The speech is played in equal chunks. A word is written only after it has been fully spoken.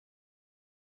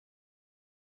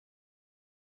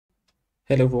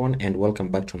Hello everyone and welcome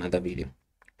back to another video.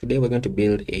 Today we're going to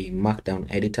build a Markdown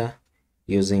editor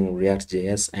using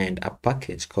ReactJs and a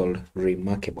package called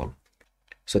Remarkable.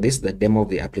 So this is the demo of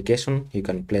the application. You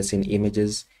can place in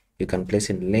images, you can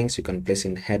place in links, you can place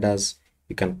in headers,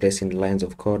 you can place in lines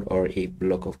of code or a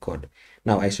block of code.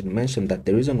 Now I should mention that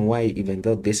the reason why, even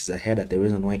though this is a header, the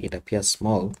reason why it appears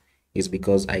small is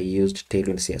because I used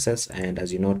Tailwind CSS, and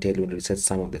as you know, Tailwind resets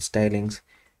some of the stylings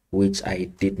which I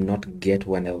did not get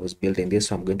when I was building this,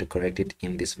 so I'm going to correct it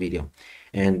in this video.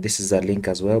 And this is a link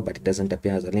as well, but it doesn't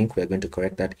appear as a link. We're going to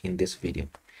correct that in this video.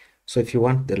 So if you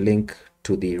want the link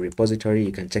to the repository,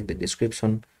 you can check the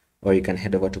description, or you can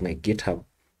head over to my GitHub.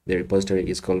 The repository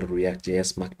is called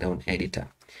ReactJs Markdown Editor.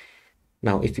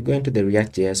 Now, if you go into the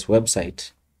ReactJs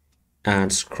website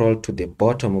and scroll to the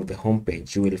bottom of the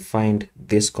homepage, you will find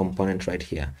this component right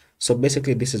here. So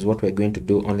basically, this is what we're going to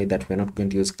do, only that we're not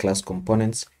going to use class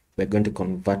components. We're going to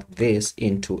convert this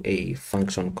into a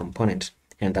function component,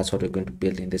 and that's what we're going to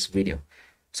build in this video.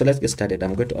 So let's get started.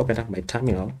 I'm going to open up my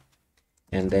terminal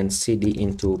and then cd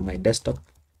into my desktop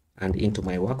and into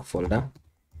my work folder,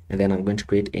 and then I'm going to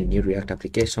create a new React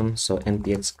application. So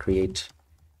npx create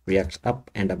React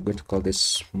app, and I'm going to call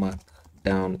this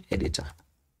Markdown editor.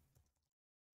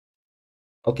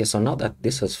 Okay, so now that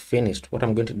this has finished, what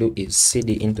I'm going to do is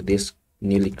cd into this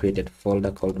newly created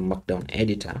folder called Markdown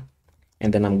editor,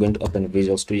 and then I'm going to open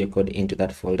Visual Studio Code into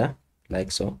that folder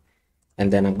like so,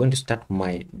 and then I'm going to start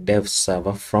my dev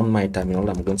server from my terminal.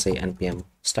 I'm going to say npm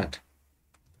start.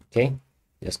 Okay,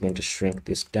 just going to shrink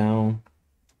this down,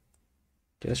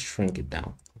 just shrink it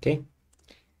down. Okay,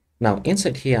 now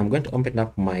inside here I'm going to open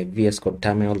up my VS Code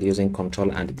terminal using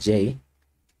Control and J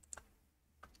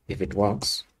if it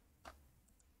works.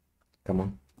 Come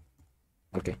on.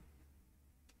 Okay,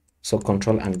 so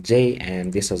Control and J,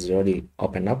 and this has already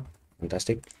opened up.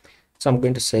 Fantastic. So I'm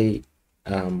going to say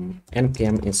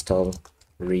npm install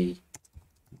remarkable.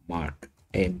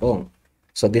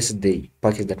 So this is the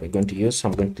package that we're going to use, so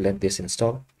I'm going to let this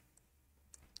install,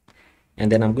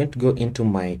 and then I'm going to go into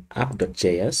my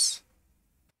app.js.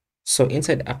 So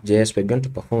inside app.js we're going to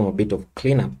perform a bit of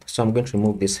cleanup. So I'm going to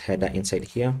remove this header inside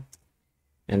here,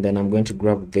 and then I'm going to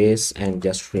grab this and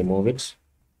just remove it.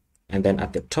 And then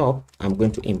at the top, I'm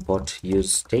going to import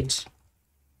use state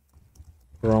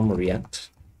from React.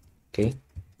 Okay.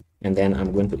 And then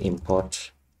I'm going to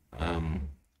import,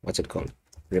 what's it called?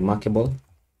 Remarkable.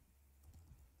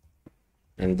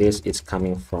 And this is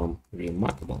coming from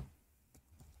Remarkable.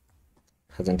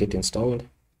 Hasn't it installed?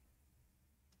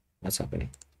 What's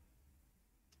happening?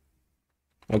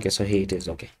 Okay, so here it is.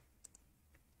 Okay.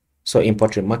 So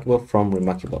import Remarkable from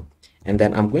Remarkable. And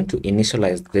then I'm going to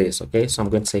initialize this. Okay, so I'm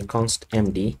going to say const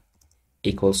md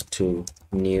equals to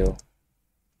new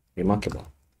Remarkable,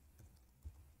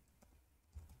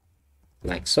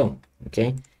 like so.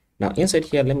 Okay, now inside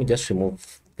here, let me just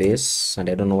remove this, and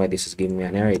I don't know why this is giving me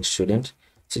an error. It shouldn't.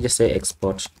 So just say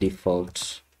export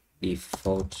default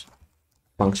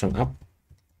function up,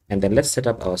 and then let's set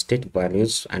up our state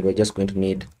values, and we're just going to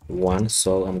need one.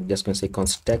 So I'm just going to say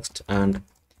const text and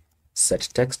set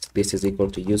text. This is equal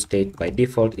to use state. By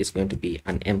default is going to be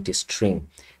an empty string.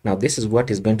 Now this is what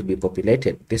is going to be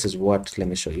populated. This is what, let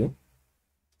me show you.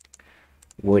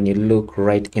 When you look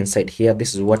right inside here,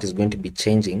 this is what is going to be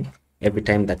changing every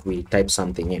time that we type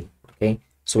something in. Okay,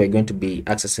 so we're going to be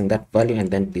accessing that value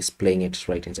and then displaying it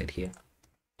right inside here.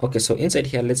 Okay, so inside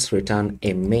here, let's return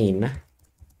a main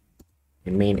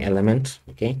element.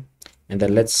 Okay, and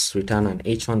then let's return an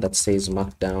h1 that says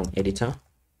Markdown editor,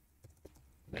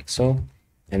 like so.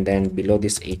 And then below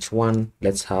this h1,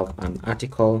 let's have an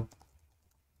article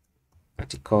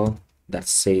that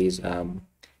says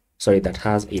that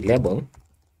has a label.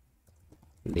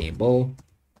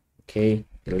 Okay,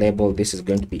 the label, this is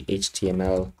going to be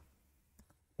HTML4,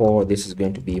 this is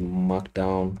going to be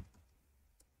Markdown.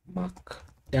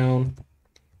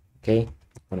 Okay,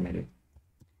 what am I doing?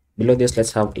 Below this,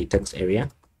 let's have a text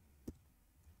area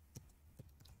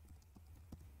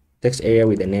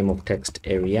with the name of text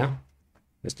area.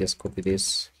 Let's just copy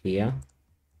this here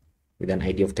with an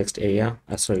ID of text area,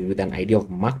 with an ID of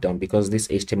Markdown, because this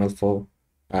HTML4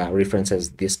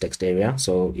 references this text area,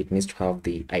 so it needs to have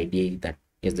the ID that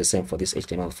is the same for this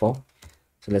HTML4.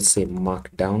 So let's say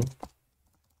Markdown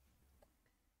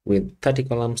with 30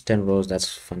 columns, 10 rows.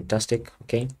 That's fantastic.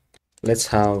 Okay, let's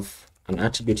have an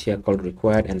attribute here called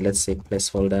required, and let's say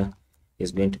placeholder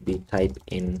is going to be type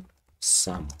in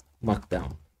some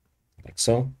Markdown, like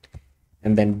so.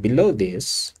 And then below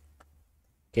this,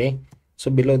 okay,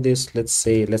 so below this, let's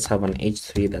have an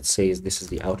h3 that says this is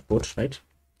the output, right?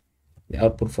 The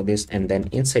output for this. And then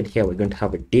inside here, we're going to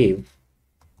have a div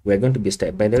we're going to be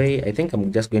style. By the way, I think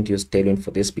I'm just going to use Tailwind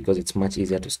for this because it's much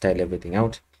easier to style everything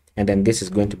out. And then this is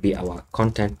going to be our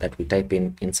content that we type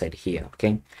in inside here.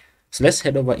 Okay, so let's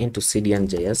head over into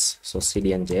cdn.js. So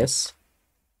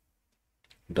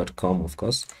cdn.js.com, of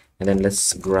course, and then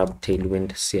let's grab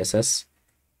Tailwind CSS.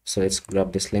 So let's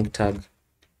grab this link tag,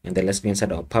 and then let's go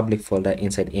inside our public folder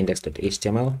inside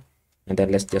index.html, and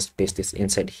then let's just paste this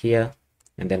inside here,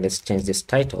 and then let's change this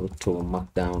title to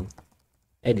Markdown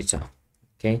editor.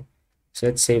 Okay, so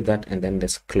let's save that, and then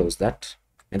let's close that.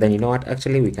 And then you know what,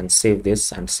 actually we can save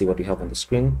this and see what we have on the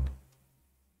screen.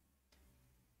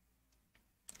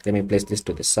 Let me place this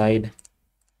to the side,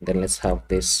 and then let's have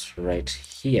this right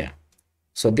here.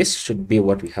 So this should be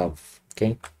what we have.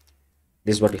 Okay,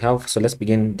 this is what we have. So let's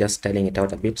begin just styling it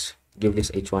out a bit. Give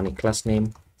this h1 a class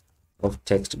name of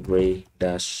text gray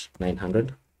dash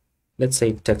 900. Let's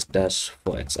say text dash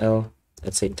 4xl.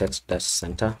 Let's say text dash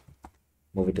center.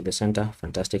 Move it to the center.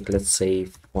 Fantastic. Let's say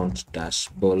font dash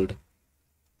bold.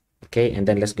 Okay, and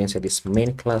then let's go inside this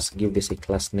main class. Give this a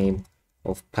class name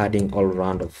of padding all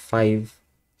around of 5.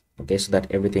 Okay, so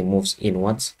that everything moves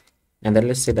inwards. And then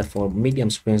let's say that for medium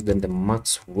screens, then the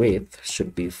max width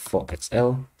should be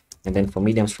 4xl. And then for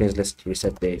medium screens, let's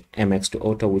reset the mx to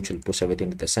auto, which will push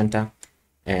everything to the center.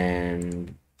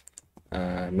 And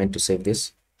meant to save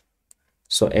this.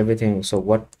 So everything, so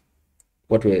what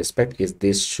we expect is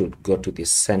this should go to the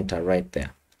center right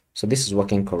there. So this is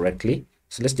working correctly.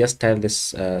 So let's just style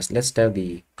this, let's style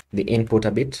the input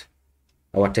a bit,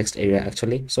 our text area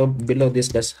actually. So below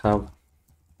this, let's have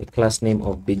a class name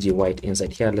of bg white.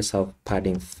 Inside here, let's have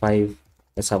padding 5.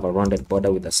 Let's have a rounded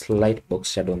border with a slight box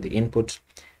shadow on the input.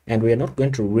 And we are not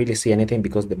going to really see anything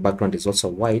because the background is also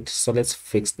white. So let's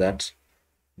fix that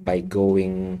by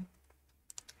going,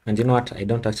 and you know what, I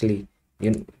don't actually,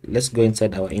 let's go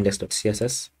inside our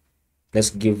index.css. Let's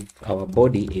give our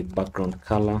body a background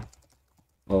color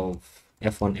of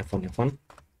F1,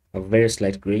 a very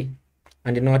slight gray.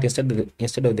 And you know what,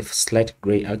 instead of the slight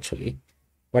gray, actually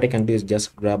what I can do is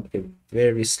just grab a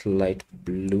very slight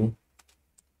blue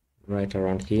right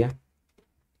around here,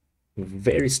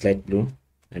 very slight blue,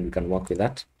 and we can work with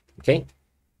that. Okay,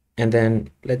 and then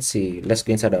let's see, let's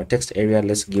go inside our text area.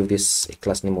 Let's give this a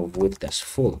class name of width dash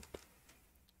full,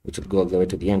 which will go all the way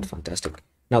to the end. Fantastic.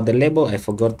 Now the label, I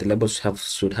forgot, the label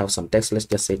should have some text. Let's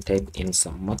just say type in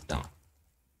some Markdown,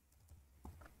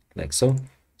 like so.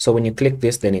 So when you click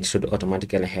this, then it should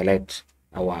automatically highlight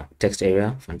our text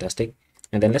area. Fantastic.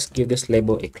 And then let's give this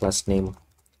label a class name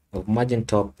of margin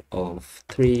top of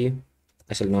 3,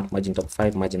 actually not margin top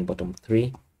 5, margin bottom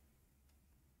 3.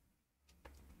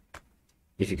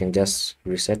 If you can just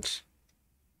reset,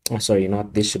 oh, sorry, you know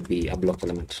what, this should be a block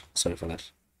element. Sorry for that,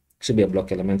 it should be a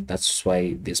block element. That's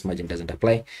why this margin doesn't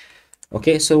apply.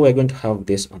 Okay, so we're going to have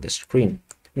this on the screen.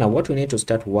 Now what we need to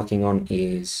start working on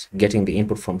is getting the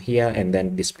input from here and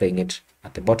then displaying it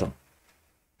at the bottom.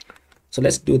 So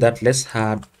let's do that. Let's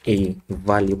add a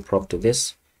value prop to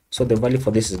this. So the value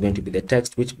for this is going to be the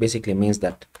text, which basically means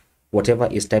that whatever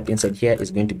is typed inside here is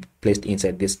going to be placed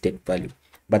inside this state value.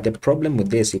 But the problem with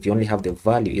this, if you only have the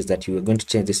value, is that you are going to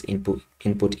change this input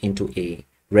into a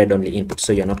read-only input,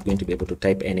 so you're not going to be able to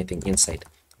type anything inside.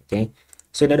 Okay,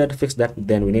 so in order to fix that,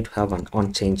 then we need to have an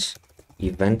onChange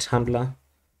event handler.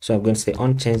 So I'm going to say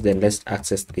onChange, then let's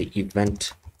access the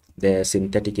event, the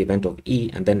synthetic event of e,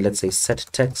 and then let's say set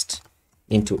text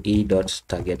into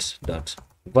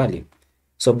e.target.value.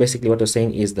 So basically what we're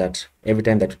saying is that every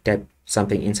time that we type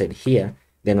something inside here,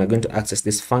 then we're going to access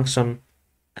this function,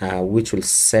 which will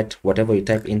set whatever you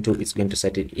type into, it's going to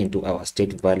set it into our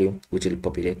state value, which will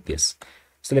populate this.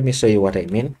 So let me show you what I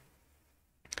mean.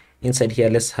 Inside here,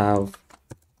 let's have,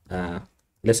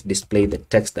 let's display the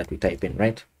text that we type in,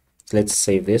 right? So let's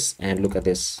save this and look at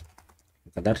this.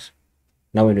 Look at that.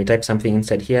 Now when we type something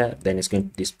inside here, then it's going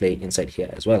to display inside here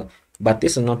as well. But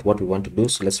this is not what we want to do,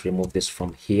 so let's remove this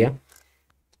from here.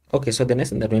 Okay, so the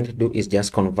next thing that we need to do is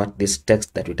just convert this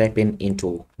text that we type in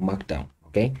into Markdown.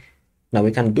 Okay, now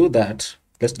we can do that.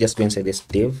 Let's just go inside this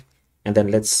div, and then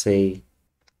let's say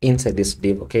inside this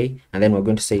div, okay, and then we're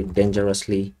going to say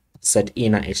dangerously set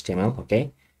inner HTML,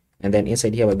 okay, and then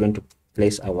inside here we're going to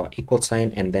place our equal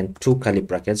sign and then 2 curly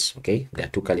brackets. Okay, there are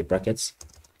 2 curly brackets,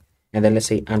 and then let's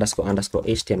say underscore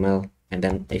HTML and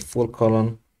then a full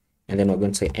colon, and then we're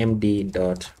going to say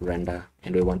md.render,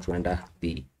 and we want to render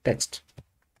the text.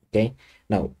 Okay,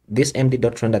 now this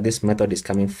md.render, this method is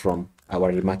coming from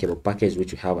our Remarkable package,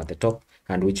 which we have at the top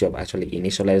and which we have actually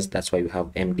initialized. That's why we have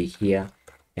md here,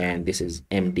 and this is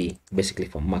md basically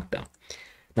for Markdown.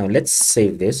 Now let's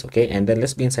save this, okay, and then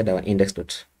let's be inside our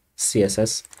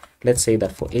index.css. Let's say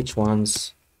that for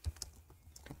h1s,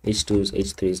 h2s,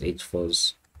 h3s,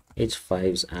 h4s,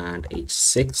 H5s and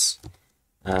H6.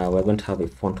 We're going to have a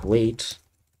font weight,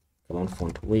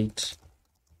 font weight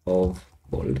of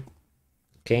bold.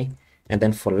 Okay, and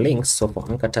then for links, so for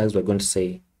anchor tags, we're going to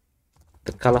say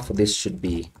the color for this should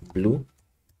be blue,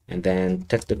 and then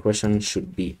text decoration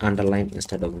should be underlined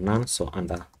instead of none, so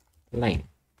underline.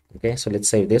 Okay, so let's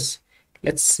save this.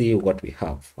 Let's see what we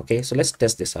have. Okay, so let's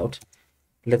test this out.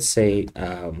 Let's say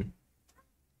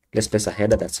let's place a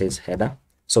header that says header.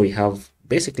 So we have,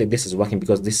 basically this is working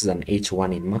because this is an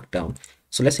H1 in Markdown.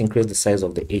 So let's increase the size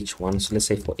of the H1. So let's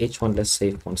say for H1, let's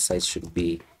say font size should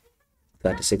be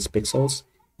 36 pixels,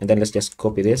 and then let's just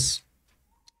copy this.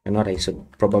 And what I should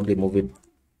probably move it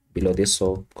below this,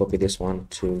 so copy this 1,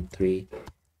 2, 3,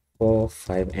 4,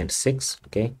 5, and 6.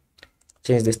 Okay,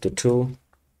 change this to 2,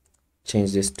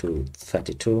 change this to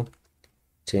 32,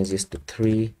 change this to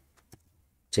 3,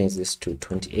 change this to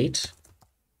 28,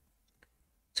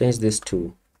 change this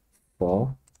to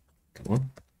 4, come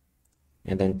on,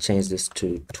 and then change this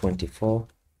to 24,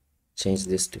 change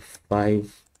this to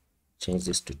 5, change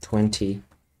this to 20,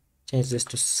 change this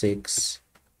to 6,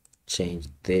 change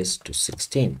this to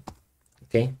 16.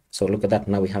 Okay, so look at that.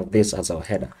 Now we have this as our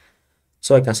header.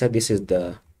 So I can say this is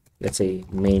the, let's say,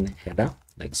 main header,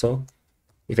 like so.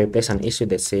 If I place an issue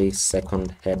that says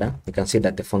second header, you can see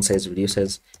that the font size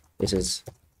reduces. This is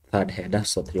third header,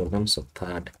 so 3 of them, so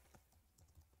third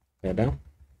header.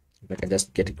 If I can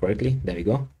just get it correctly, there we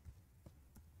go,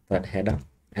 third header,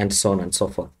 and so on and so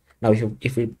forth. Now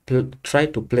if we try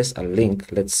to place a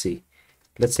link, let's see,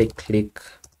 let's say click,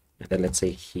 and then let's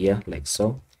say here, like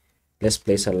so. Let's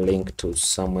place a link to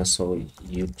somewhere, so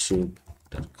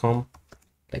youtube.com,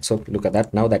 like so. Look at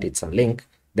that. Now that it's a link,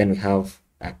 then we have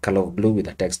a color of blue with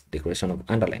a text decoration of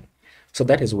underline. So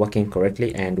that is working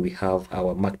correctly, and we have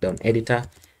our Markdown editor,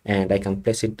 and I can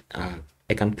place it,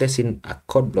 I can place in a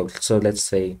code block. So let's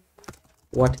say,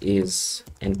 what is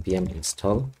npm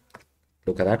install?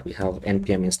 Look at that, we have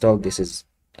npm install. This is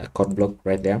a code block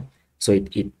right there. So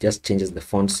it just changes the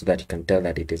font so that you can tell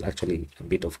that it is actually a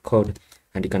bit of code,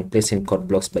 and you can place in code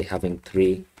blocks by having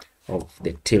 3 of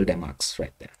the tilde marks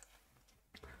right there.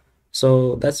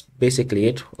 So that's basically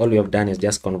it. All we have done is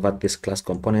just convert this class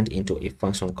component into a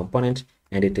function component,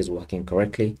 and it is working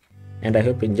correctly. And I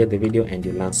hope you enjoyed the video and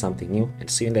you learned something new, and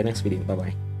see you in the next video.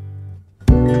 Bye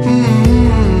bye.